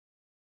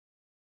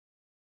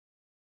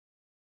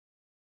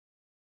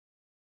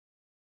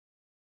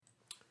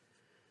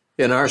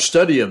In our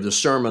study of the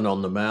Sermon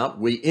on the Mount,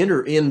 we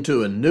enter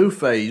into a new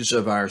phase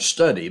of our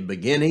study,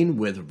 beginning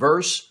with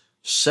verse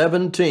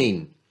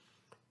 17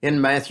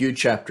 in Matthew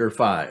chapter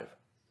 5.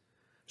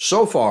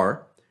 So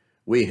far,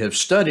 we have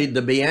studied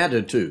the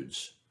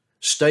Beatitudes,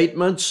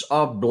 statements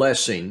of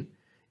blessing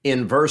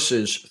in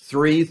verses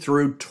 3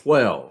 through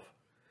 12.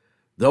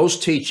 Those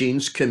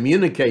teachings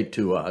communicate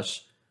to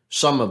us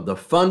some of the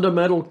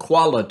fundamental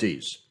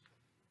qualities,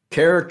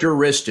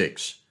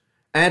 characteristics,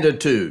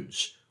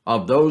 attitudes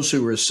of those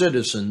who are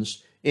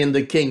citizens in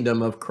the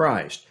kingdom of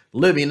Christ,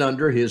 living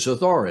under his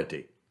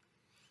authority.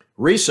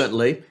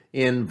 Recently,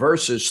 in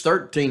verses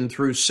 13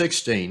 through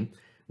 16,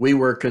 we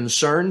were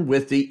concerned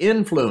with the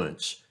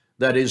influence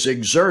that is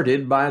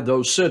exerted by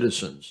those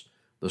citizens,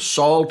 the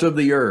salt of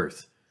the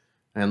earth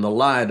and the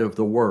light of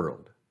the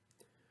world.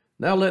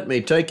 Now let me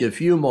take a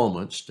few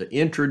moments to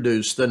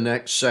introduce the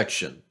next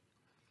section.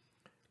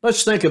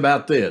 Let's think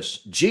about this.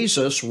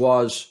 Jesus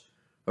was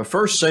a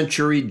first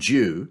century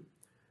Jew,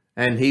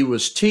 and he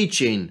was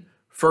teaching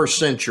first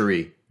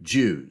century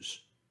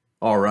Jews.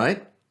 All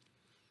right?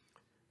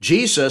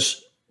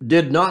 Jesus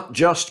did not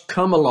just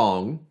come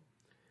along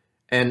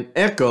and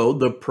echo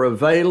the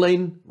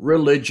prevailing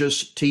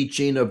religious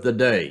teaching of the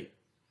day.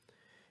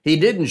 He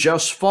didn't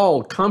just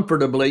fall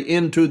comfortably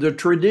into the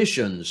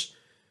traditions,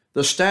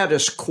 the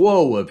status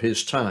quo of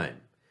his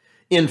time.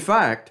 In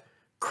fact,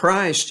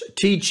 Christ's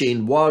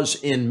teaching was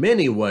in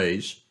many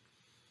ways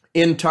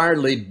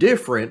entirely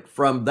different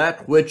from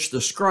that which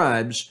the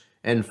scribes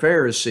and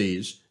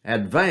Pharisees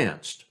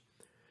advanced.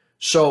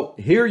 So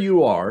here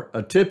you are,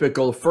 a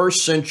typical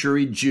first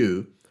century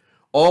Jew.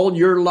 All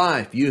your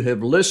life you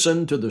have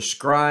listened to the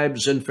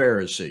scribes and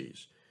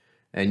Pharisees,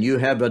 and you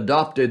have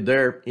adopted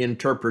their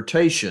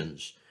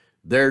interpretations,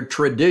 their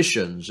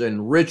traditions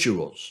and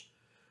rituals.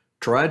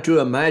 Try to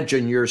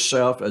imagine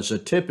yourself as a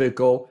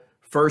typical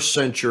first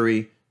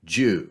century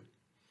Jew.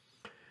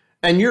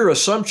 And your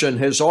assumption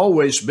has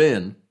always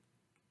been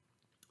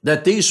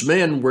that these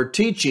men were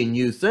teaching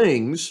you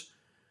things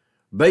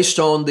based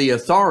on the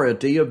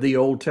authority of the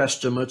Old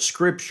Testament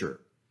scripture.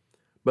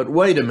 But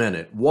wait a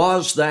minute,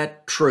 was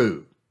that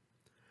true?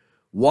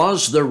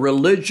 Was the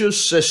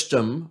religious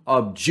system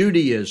of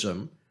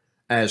Judaism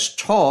as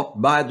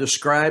taught by the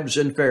scribes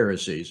and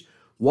Pharisees,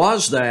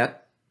 was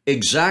that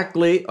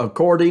exactly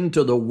according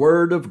to the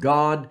Word of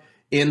God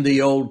in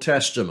the Old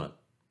Testament?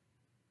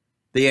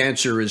 The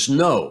answer is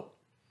no.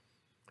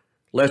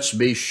 Let's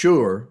be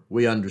sure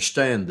we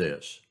understand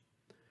this.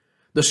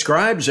 The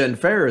scribes and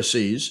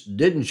Pharisees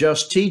didn't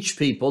just teach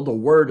people the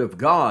Word of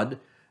God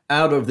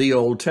out of the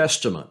Old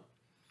Testament.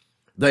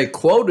 They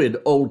quoted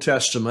Old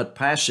Testament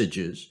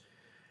passages,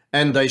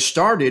 and they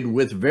started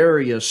with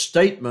various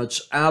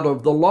statements out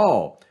of the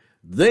law.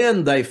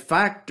 Then they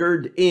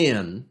factored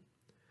in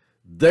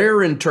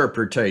their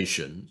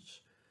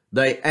interpretations,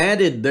 they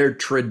added their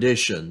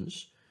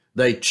traditions,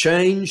 they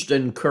changed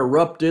and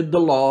corrupted the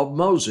law of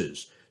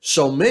Moses.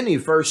 So many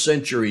first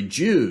century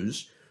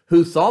Jews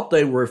who thought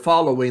they were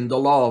following the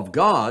law of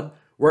God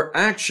were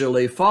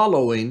actually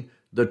following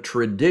the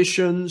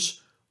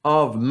traditions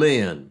of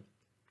men.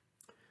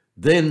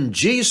 Then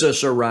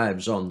Jesus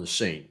arrives on the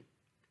scene.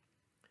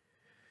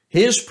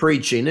 His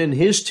preaching and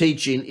his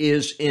teaching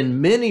is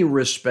in many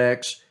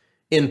respects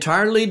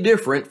entirely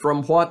different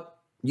from what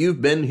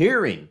you've been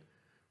hearing.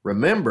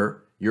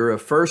 Remember, you're a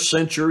first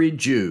century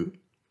Jew.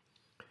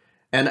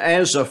 And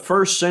as a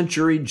first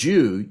century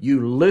Jew,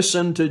 you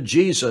listen to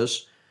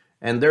Jesus,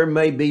 and there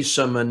may be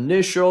some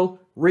initial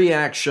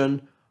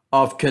reaction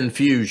of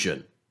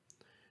confusion.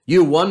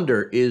 You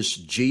wonder, is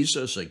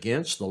Jesus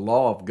against the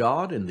law of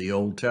God in the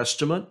Old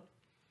Testament?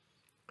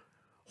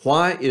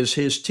 Why is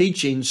his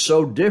teaching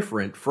so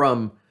different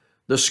from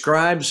the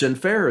scribes and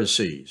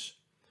Pharisees?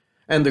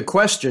 And the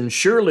question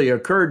surely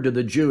occurred to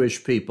the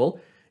Jewish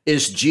people,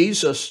 is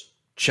Jesus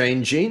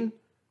changing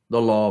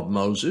the law of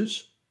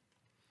Moses?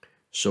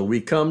 So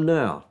we come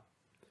now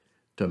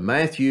to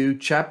Matthew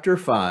chapter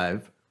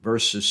 5,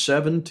 verses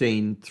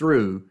 17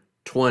 through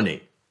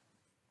 20.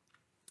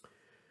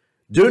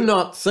 Do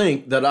not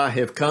think that I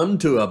have come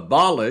to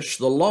abolish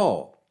the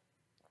law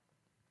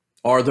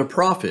or the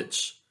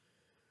prophets.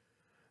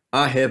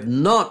 I have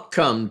not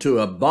come to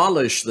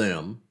abolish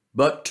them,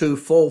 but to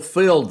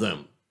fulfill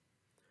them.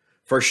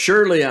 For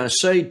surely I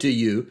say to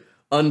you,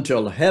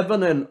 until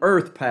heaven and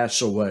earth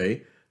pass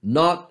away,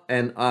 not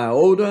an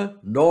iota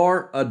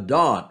nor a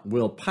dot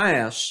will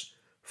pass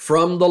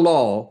from the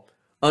law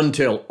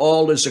until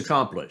all is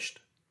accomplished.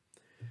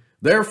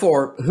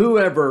 Therefore,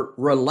 whoever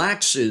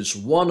relaxes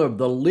one of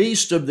the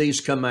least of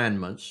these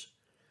commandments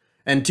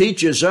and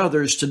teaches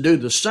others to do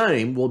the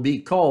same will be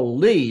called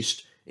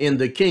least in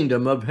the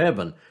kingdom of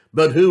heaven.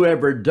 But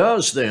whoever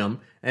does them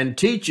and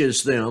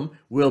teaches them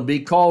will be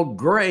called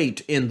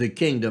great in the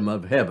kingdom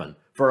of heaven.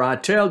 For I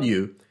tell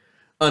you,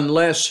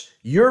 unless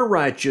your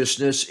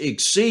righteousness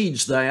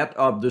exceeds that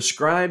of the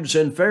scribes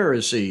and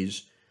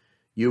Pharisees,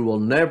 you will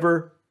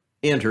never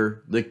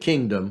enter the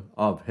kingdom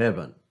of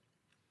heaven.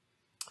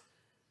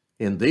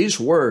 In these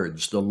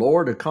words, the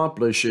Lord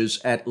accomplishes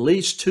at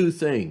least two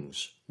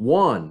things.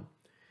 One,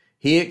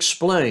 he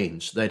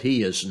explains that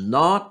he is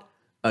not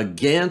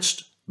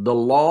against the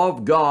law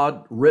of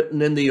God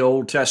written in the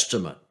Old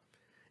Testament.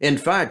 In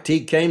fact,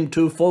 he came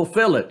to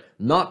fulfill it,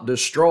 not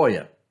destroy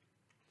it.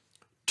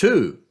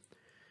 2,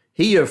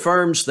 he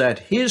affirms that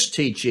his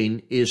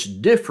teaching is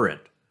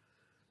different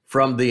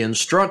from the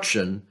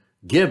instruction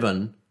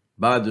given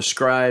by the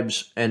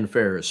scribes and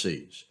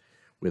Pharisees.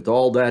 With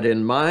all that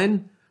in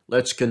mind,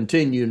 let's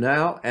continue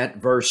now at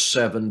verse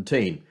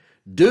 17.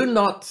 Do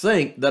not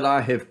think that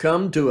I have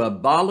come to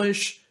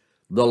abolish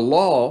the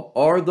law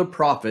or the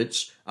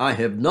prophets. I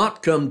have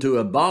not come to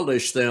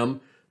abolish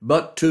them,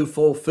 but to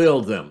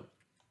fulfill them.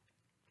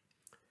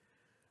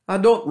 I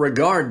don't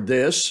regard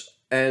this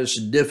as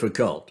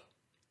difficult.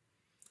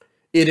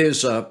 It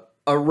is a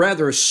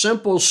rather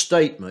simple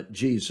statement,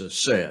 Jesus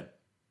said.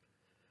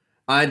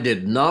 I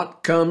did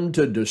not come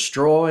to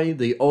destroy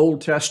the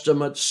Old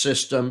Testament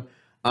system.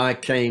 I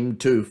came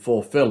to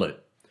fulfill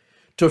it.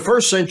 To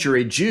first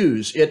century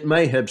Jews, it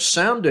may have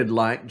sounded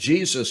like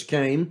Jesus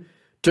came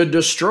to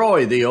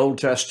destroy the Old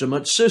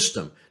Testament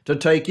system, to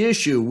take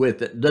issue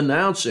with it,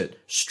 denounce it,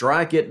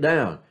 strike it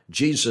down.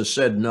 Jesus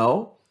said,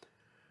 no,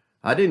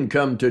 I didn't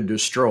come to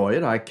destroy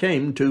it. I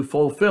came to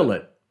fulfill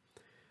it.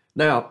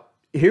 Now,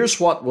 here's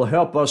what will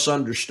help us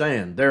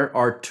understand. There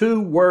are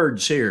 2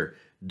 words here,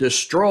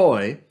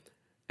 destroy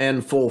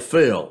and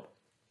fulfill.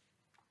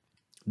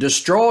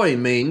 Destroy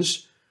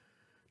means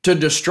to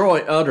destroy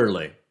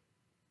utterly,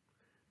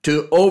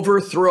 to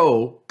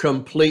overthrow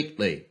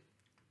completely.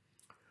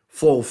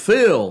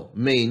 Fulfill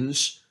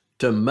means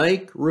to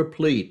make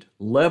replete,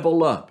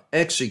 level up,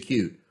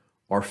 execute,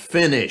 or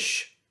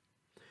finish.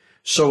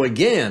 So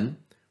again,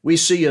 we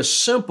see a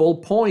simple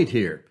point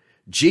here.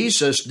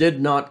 Jesus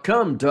did not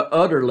come to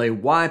utterly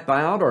wipe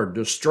out or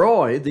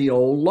destroy the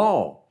old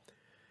law,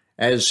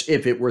 as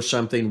if it were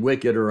something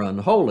wicked or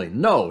unholy.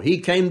 No, he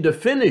came to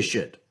finish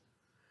it,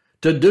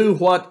 to do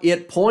what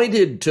it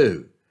pointed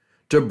to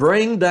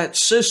bring that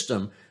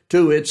system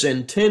to its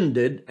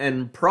intended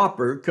and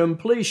proper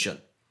completion.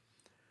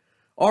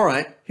 All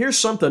right, here's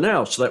something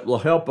else that will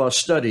help us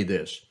study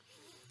this.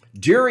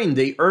 During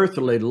the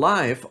earthly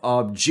life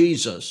of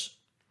Jesus,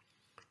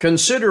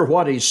 consider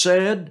what he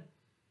said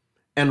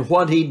and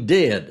what he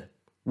did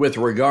with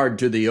regard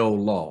to the old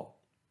law.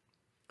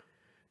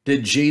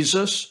 Did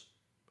Jesus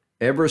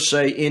ever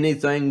say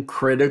anything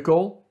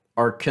critical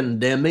or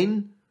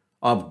condemning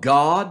of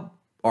God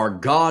or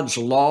God's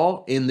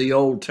law in the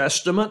Old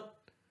Testament?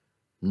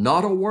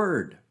 Not a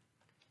word.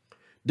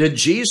 Did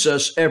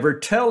Jesus ever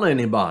tell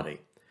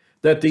anybody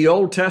that the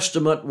Old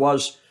Testament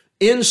was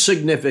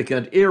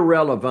insignificant,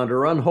 irrelevant,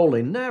 or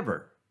unholy?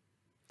 Never.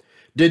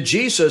 Did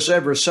Jesus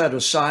ever set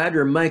aside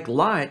or make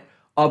light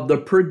of the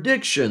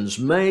predictions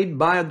made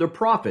by the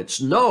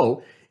prophets?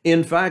 No.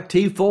 In fact,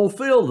 he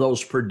fulfilled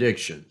those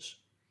predictions.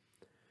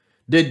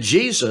 Did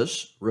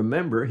Jesus,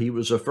 remember, he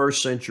was a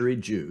first century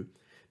Jew,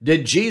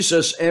 did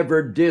Jesus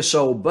ever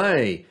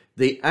disobey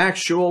the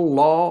actual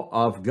law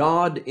of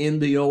God in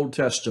the Old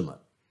Testament?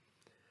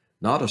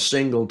 Not a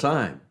single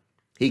time.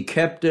 He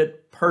kept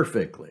it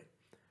perfectly.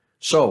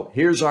 So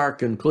here's our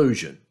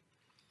conclusion.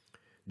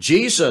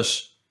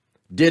 Jesus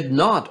did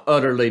not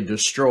utterly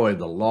destroy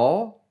the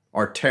law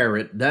or tear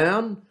it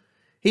down.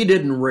 He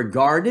didn't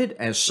regard it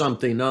as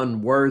something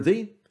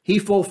unworthy. He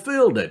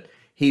fulfilled it.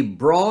 He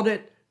brought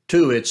it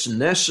to its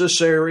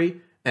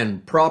necessary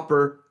and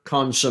proper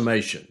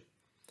consummation.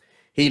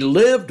 He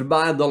lived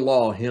by the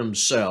law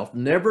himself,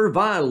 never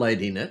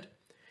violating it.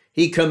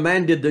 He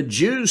commanded the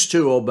Jews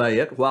to obey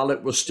it while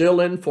it was still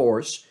in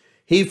force.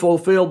 He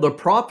fulfilled the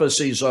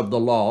prophecies of the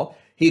law.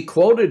 He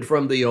quoted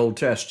from the Old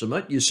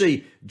Testament. You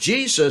see,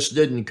 Jesus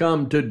didn't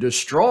come to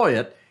destroy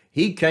it.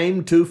 He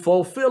came to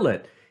fulfill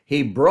it.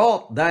 He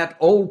brought that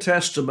Old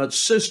Testament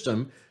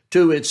system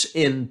to its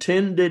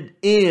intended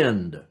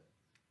end.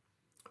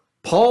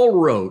 Paul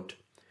wrote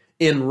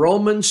in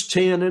Romans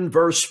 10 and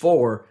verse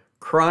 4,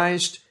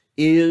 Christ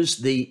is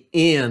the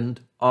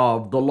end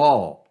of the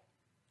law.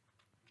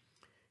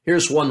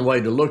 Here's one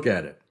way to look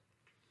at it.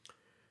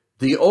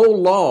 The old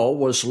law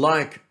was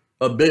like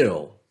a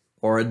bill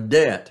or a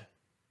debt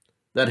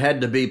that had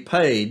to be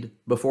paid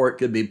before it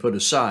could be put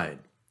aside.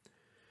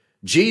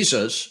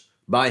 Jesus,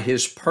 by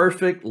his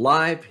perfect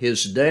life,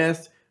 his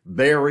death,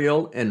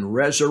 burial, and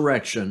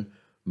resurrection,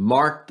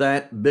 marked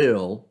that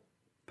bill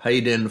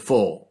paid in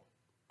full.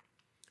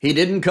 He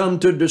didn't come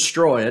to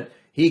destroy it.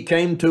 He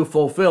came to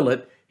fulfill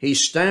it. He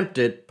stamped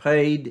it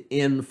paid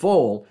in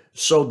full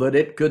so that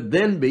it could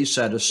then be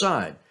set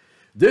aside.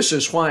 This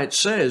is why it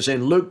says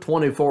in Luke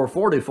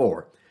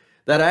 24:44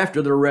 that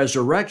after the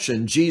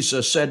resurrection,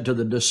 Jesus said to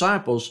the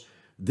disciples,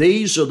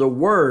 "These are the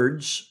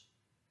words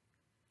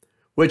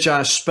which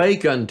I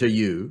spake unto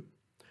you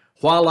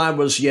while I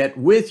was yet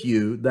with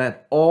you,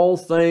 that all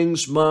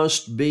things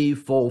must be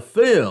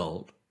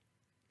fulfilled,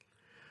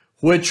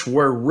 which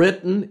were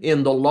written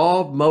in the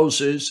law of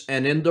Moses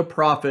and in the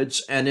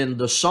prophets and in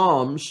the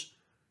Psalms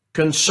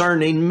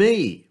concerning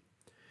me."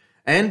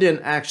 And in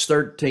Acts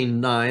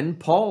 13:9,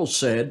 Paul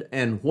said,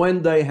 "And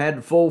when they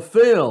had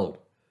fulfilled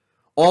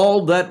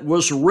all that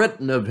was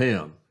written of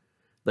him,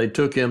 they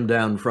took him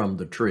down from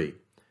the tree.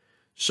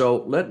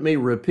 So let me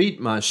repeat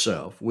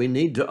myself. We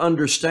need to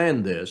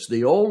understand this.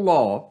 The old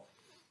law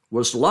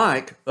was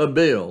like a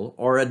bill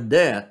or a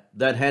debt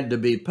that had to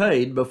be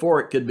paid before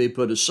it could be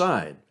put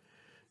aside.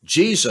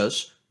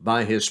 Jesus,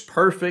 by his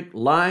perfect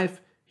life,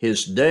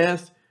 his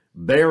death,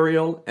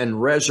 burial,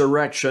 and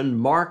resurrection,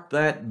 marked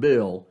that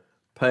bill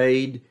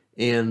paid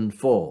in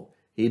full.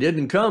 He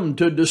didn't come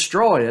to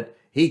destroy it.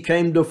 He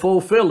came to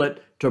fulfill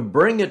it, to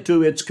bring it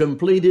to its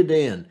completed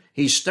end.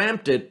 He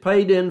stamped it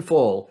paid in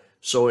full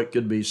so it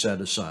could be set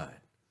aside.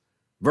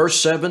 Verse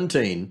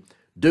 17,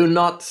 do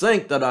not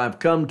think that I've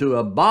come to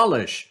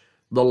abolish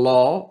the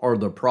law or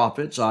the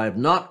prophets. I have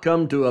not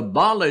come to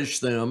abolish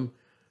them,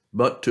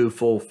 but to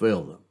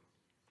fulfill them.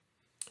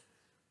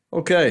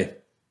 Okay,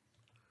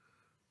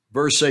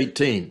 verse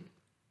 18.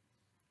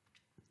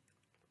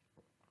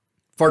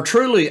 For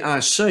truly I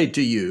say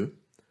to you,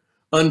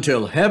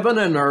 until heaven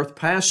and earth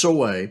pass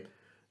away,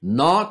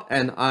 not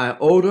an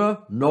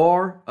iota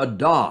nor a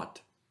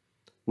dot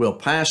will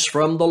pass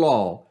from the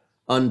law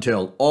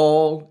until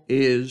all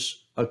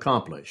is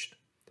accomplished.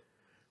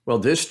 Well,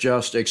 this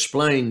just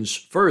explains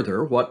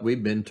further what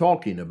we've been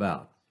talking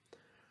about.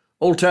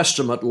 Old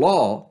Testament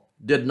law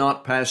did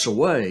not pass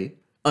away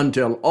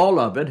until all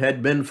of it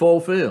had been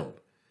fulfilled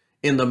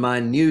in the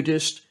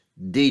minutest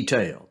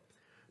detail.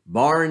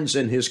 Barnes,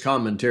 in his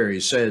commentary,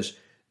 says,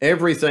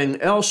 everything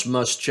else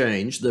must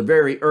change. The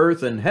very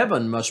earth and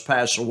heaven must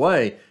pass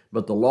away,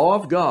 but the law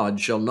of God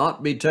shall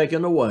not be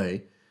taken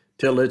away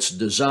till its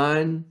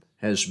design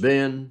has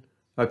been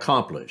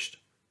accomplished.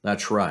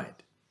 That's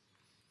right.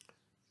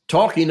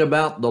 Talking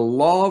about the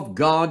law of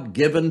God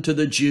given to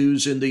the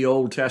Jews in the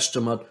Old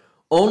Testament,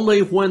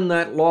 only when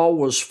that law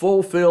was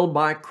fulfilled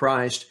by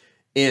Christ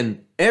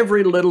in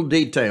every little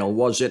detail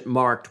was it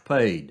marked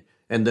paid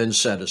and then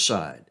set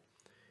aside.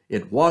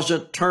 It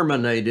wasn't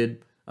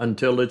terminated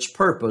until its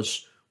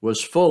purpose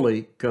was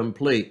fully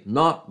complete.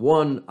 Not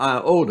one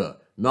iota,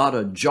 not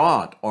a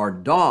jot or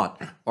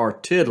dot or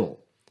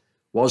tittle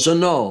was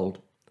annulled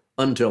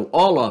until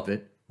all of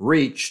it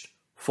reached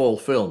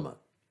fulfillment.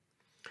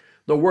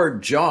 The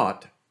word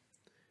jot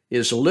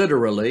is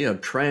literally a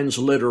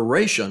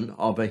transliteration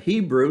of a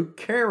Hebrew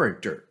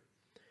character.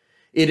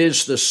 It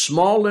is the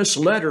smallest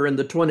letter in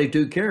the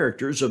 22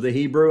 characters of the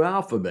Hebrew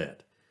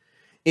alphabet.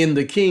 In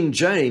the King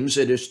James,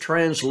 it is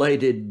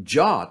translated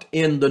jot.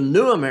 In the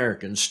New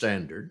American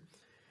Standard,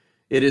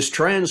 it is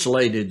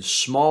translated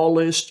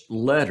smallest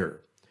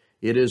letter.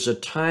 It is a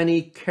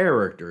tiny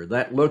character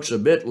that looks a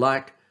bit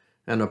like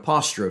an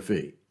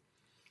apostrophe.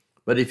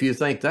 But if you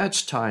think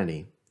that's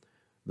tiny,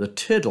 the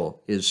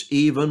tittle is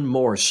even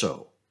more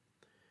so.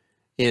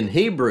 In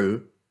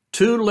Hebrew,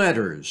 two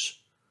letters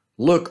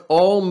look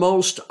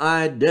almost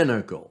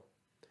identical.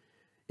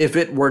 If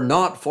it were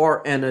not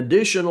for an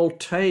additional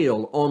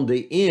tail on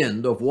the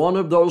end of one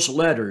of those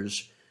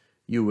letters,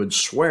 you would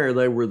swear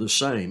they were the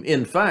same.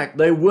 In fact,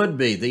 they would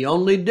be. The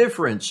only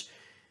difference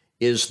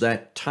is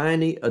that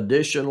tiny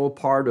additional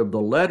part of the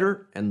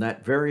letter, and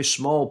that very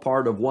small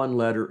part of one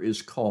letter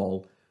is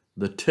called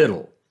the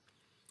tittle.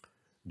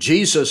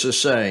 Jesus is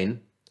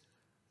saying,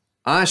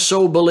 I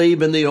so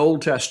believe in the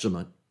Old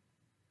Testament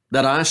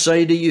that I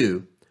say to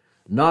you,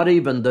 not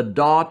even the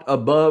dot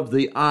above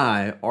the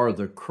I or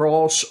the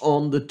cross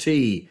on the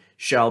T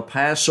shall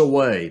pass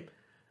away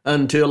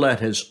until it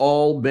has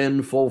all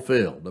been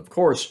fulfilled. Of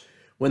course,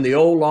 when the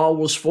old law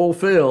was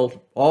fulfilled,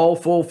 all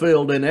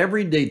fulfilled in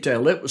every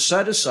detail, it was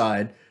set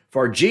aside,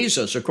 for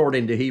Jesus,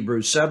 according to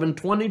Hebrews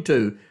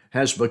 7:22,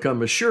 has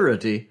become a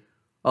surety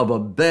of a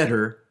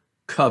better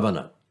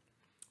covenant.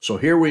 So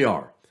here we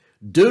are.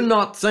 Do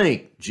not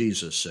think,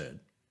 Jesus said,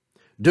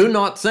 do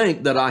not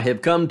think that I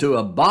have come to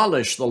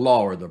abolish the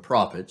law or the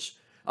prophets.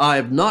 I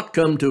have not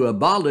come to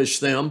abolish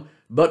them,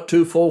 but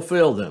to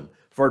fulfill them.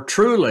 For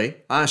truly,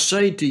 I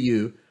say to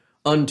you,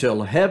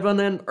 until heaven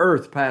and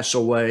earth pass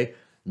away,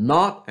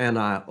 not an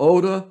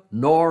iota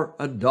nor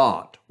a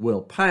dot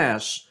will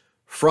pass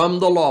from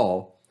the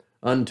law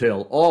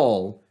until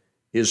all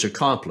is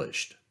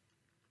accomplished.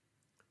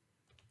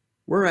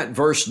 We're at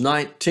verse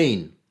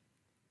 19.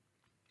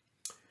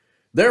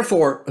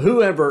 Therefore,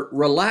 whoever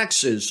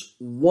relaxes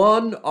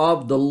one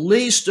of the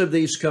least of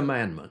these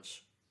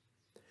commandments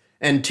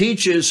and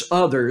teaches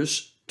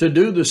others to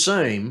do the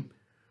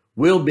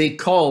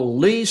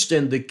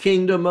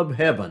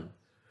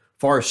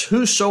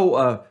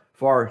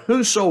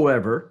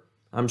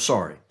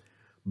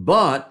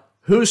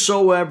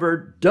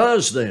whosoever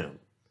does them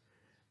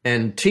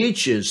and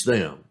teaches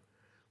them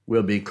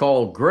will be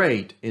called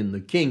great in the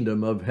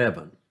kingdom of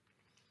heaven.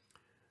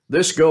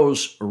 This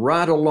goes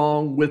right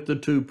along with the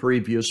two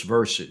previous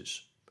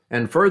verses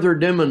and further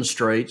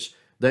demonstrates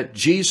that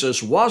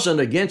Jesus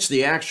wasn't against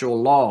the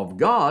actual law of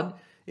God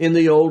in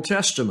the Old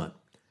Testament.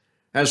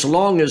 As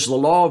long as the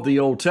law of the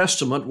Old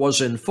Testament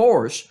was in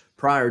force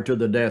prior to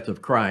the death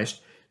of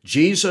Christ,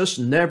 Jesus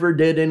never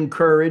did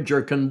encourage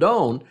or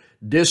condone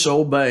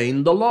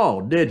disobeying the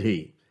law, did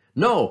he?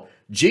 No,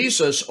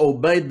 Jesus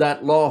obeyed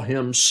that law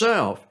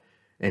himself,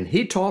 and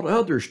he taught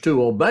others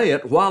to obey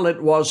it while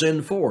it was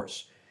in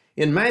force.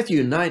 In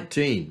Matthew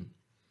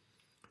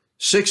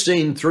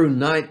 19:16 through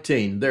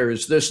 19, there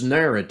is this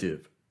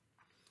narrative.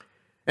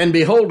 And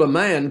behold, a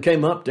man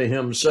came up to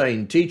him,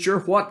 saying, Teacher,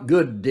 what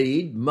good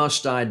deed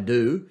must I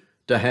do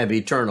to have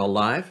eternal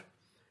life?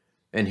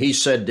 And he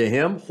said to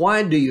him,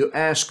 Why do you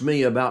ask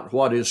me about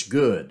what is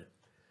good?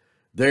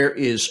 There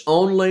is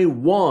only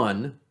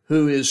one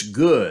who is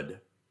good.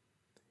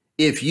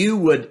 If you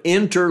would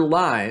enter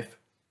life,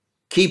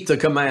 keep the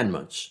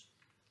commandments.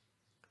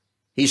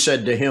 He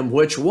said to him,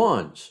 Which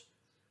ones?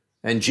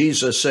 And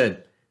Jesus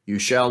said, You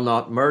shall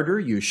not murder,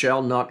 you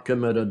shall not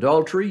commit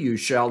adultery, you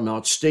shall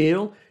not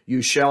steal,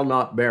 you shall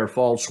not bear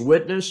false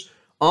witness,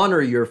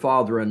 honor your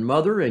father and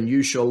mother, and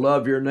you shall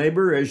love your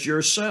neighbor as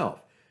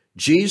yourself.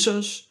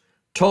 Jesus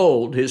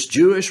told his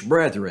Jewish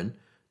brethren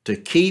to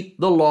keep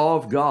the law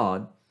of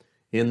God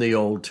in the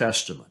Old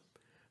Testament.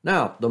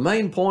 Now, the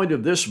main point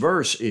of this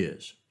verse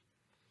is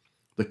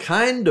the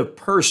kind of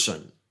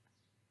person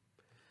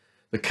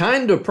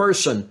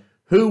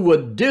who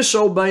would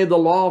disobey the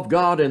law of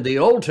God in the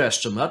Old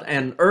Testament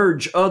and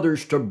urge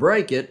others to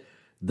break it,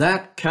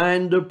 that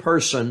kind of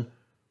person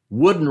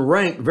wouldn't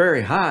rank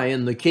very high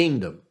in the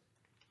kingdom.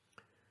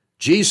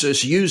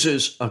 Jesus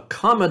uses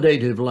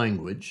accommodative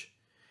language.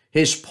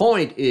 His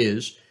point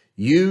is,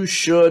 you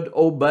should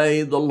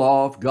obey the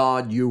law of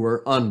God you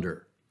are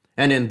under.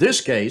 And in this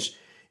case,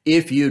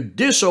 if you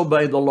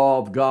disobey the law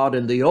of God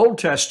in the Old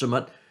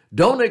Testament,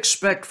 don't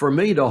expect for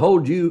me to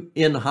hold you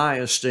in high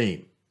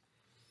esteem.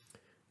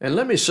 And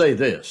let me say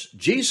this,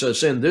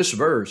 Jesus in this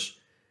verse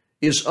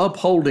is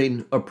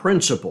upholding a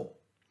principle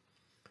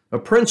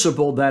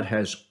that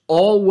has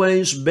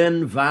always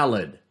been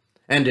valid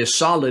and is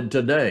solid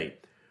today.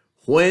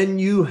 When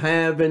you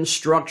have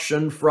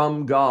instruction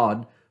from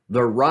God,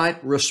 the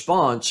right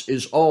response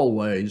is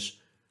always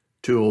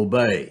to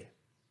obey.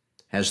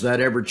 Has that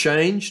ever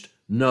changed?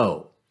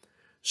 No.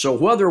 So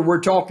whether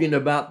we're talking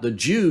about the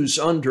Jews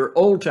under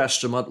Old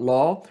Testament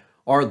law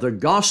or the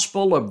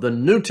gospel of the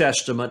New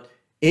Testament,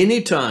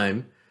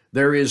 anytime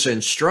there is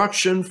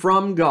instruction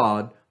from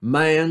God,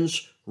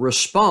 man's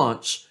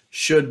response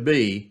should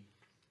be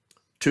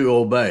to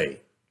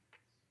obey.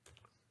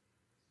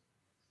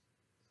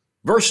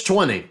 Verse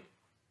 20,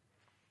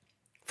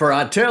 For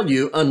I tell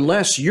you,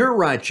 unless your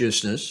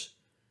righteousness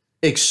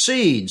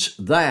exceeds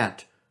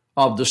that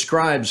of the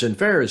scribes and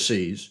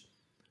Pharisees,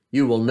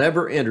 you will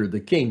never enter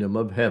the kingdom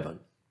of heaven.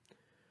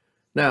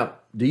 Now,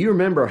 do you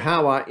remember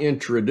how I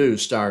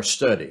introduced our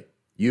study?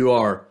 You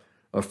are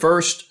a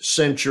first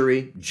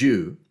century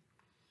Jew.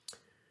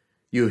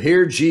 You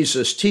hear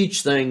Jesus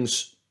teach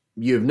things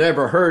you've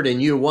never heard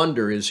and you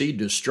wonder, is he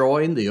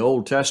destroying the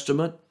Old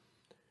Testament?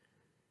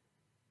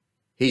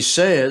 He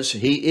says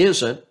he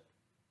isn't,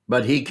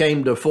 but he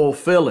came to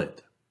fulfill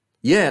it.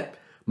 Yet,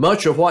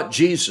 much of what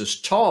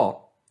Jesus taught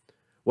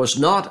was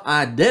not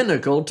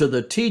identical to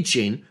the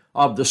teaching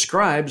of the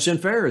scribes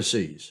and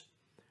Pharisees.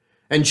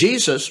 And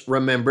Jesus,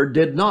 remember,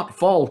 did not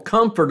fall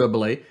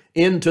comfortably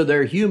into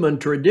their human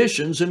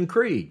traditions and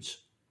creeds.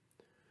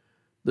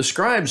 The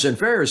scribes and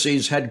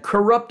Pharisees had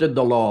corrupted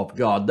the law of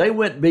God. They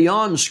went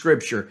beyond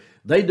Scripture.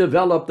 They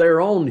developed their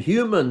own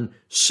human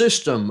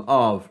system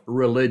of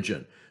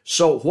religion.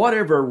 So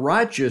whatever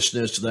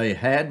righteousness they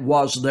had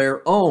was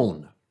their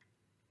own,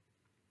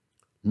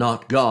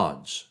 not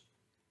God's.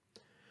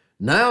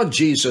 Now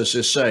Jesus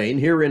is saying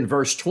here in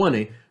verse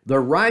 20, the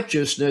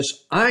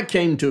righteousness I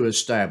came to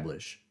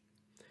establish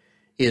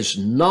is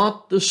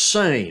not the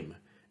same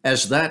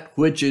as that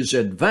which is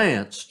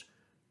advanced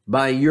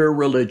by your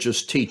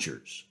religious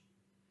teachers.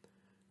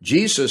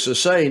 Jesus is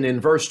saying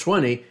in verse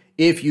 20,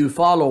 if you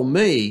follow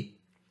me,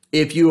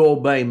 if you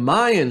obey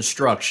my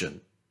instruction,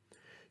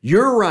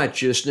 your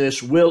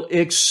righteousness will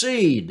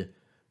exceed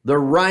the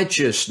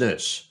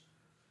righteousness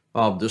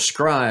of the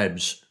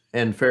scribes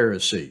and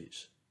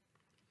Pharisees.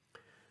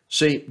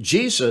 See,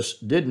 Jesus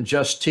didn't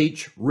just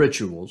teach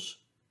rituals.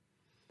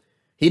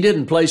 He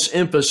didn't place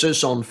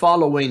emphasis on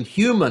following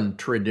human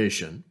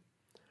tradition.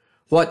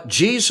 What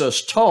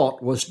Jesus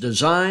taught was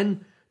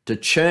designed to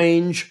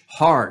change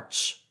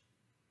hearts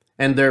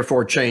and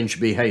therefore change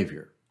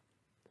behavior.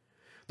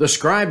 The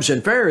scribes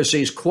and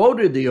Pharisees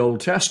quoted the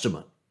Old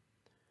Testament,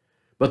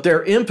 but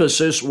their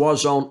emphasis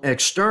was on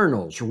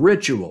externals,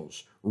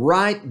 rituals,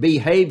 right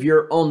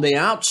behavior on the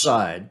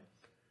outside,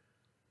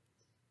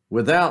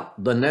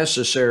 without the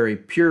necessary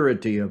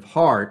purity of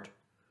heart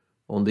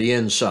on the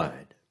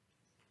inside.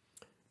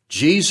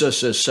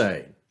 Jesus is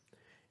saying,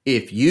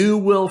 if you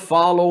will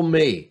follow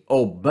me,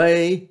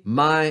 obey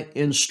my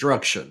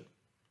instruction,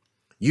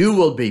 you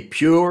will be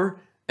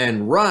pure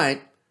and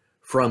right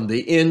from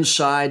the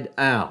inside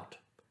out.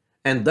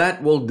 And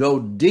that will go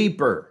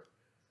deeper,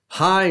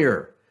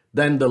 higher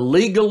than the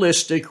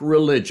legalistic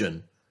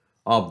religion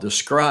of the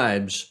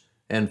scribes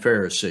and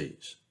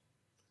Pharisees.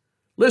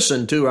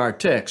 Listen to our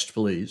text,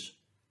 please.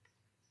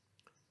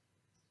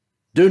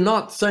 Do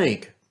not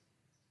think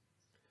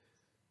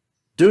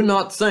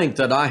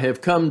that I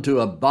have come to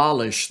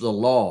abolish the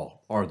law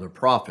or the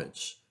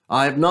prophets.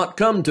 I have not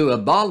come to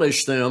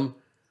abolish them,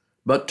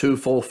 but to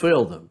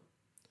fulfill them.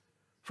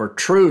 For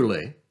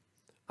truly,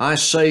 I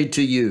say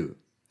to you,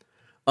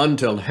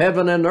 until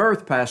heaven and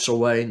earth pass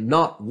away,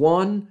 not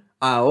one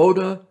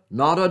iota,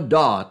 not a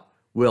dot,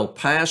 will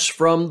pass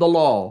from the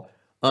law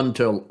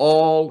until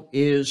all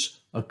is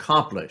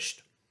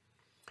accomplished.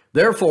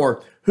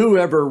 Therefore,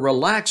 whoever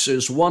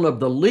relaxes one of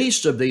the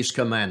least of these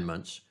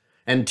commandments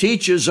and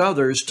teaches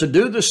others to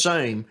do the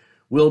same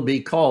will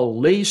be called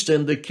least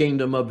in the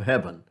kingdom of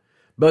heaven.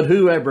 But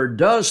whoever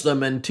does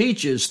them and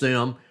teaches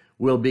them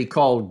will be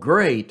called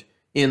great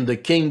in the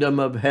kingdom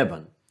of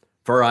heaven.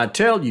 For I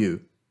tell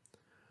you,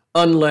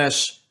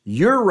 unless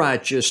your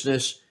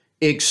righteousness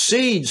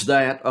exceeds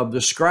that of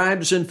the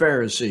scribes and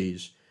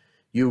Pharisees,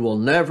 you will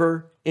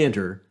never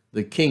enter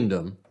the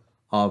kingdom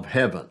of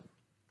heaven.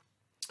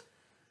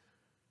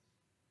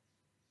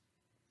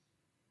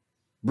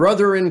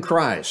 Brother in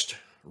Christ,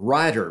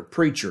 writer,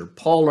 preacher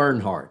Paul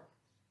Earnhardt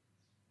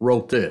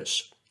wrote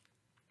this: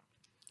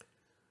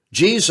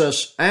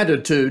 Jesus'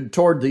 attitude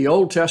toward the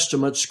Old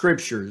Testament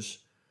scriptures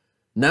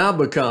now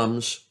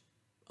becomes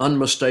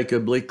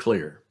unmistakably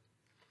clear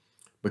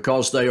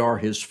because they are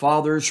his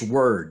Father's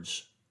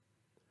words.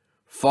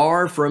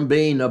 Far from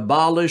being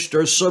abolished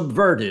or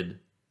subverted,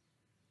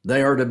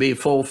 they are to be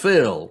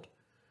fulfilled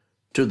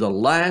to the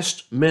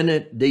last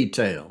minute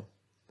detail.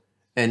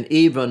 And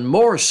even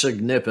more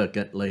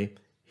significantly,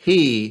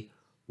 he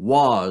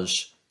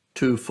was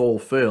to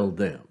fulfill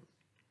them.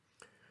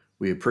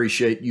 We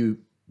appreciate you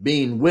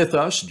being with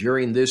us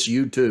during this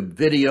YouTube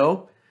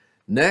video.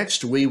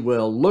 Next, we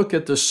will look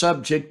at the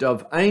subject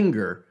of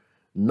anger,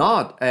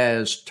 not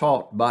as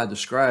taught by the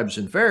scribes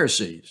and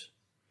Pharisees,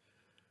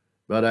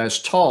 but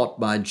as taught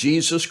by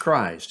Jesus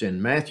Christ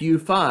in Matthew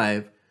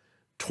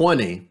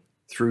 5:20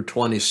 through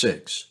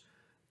 26.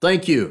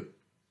 Thank you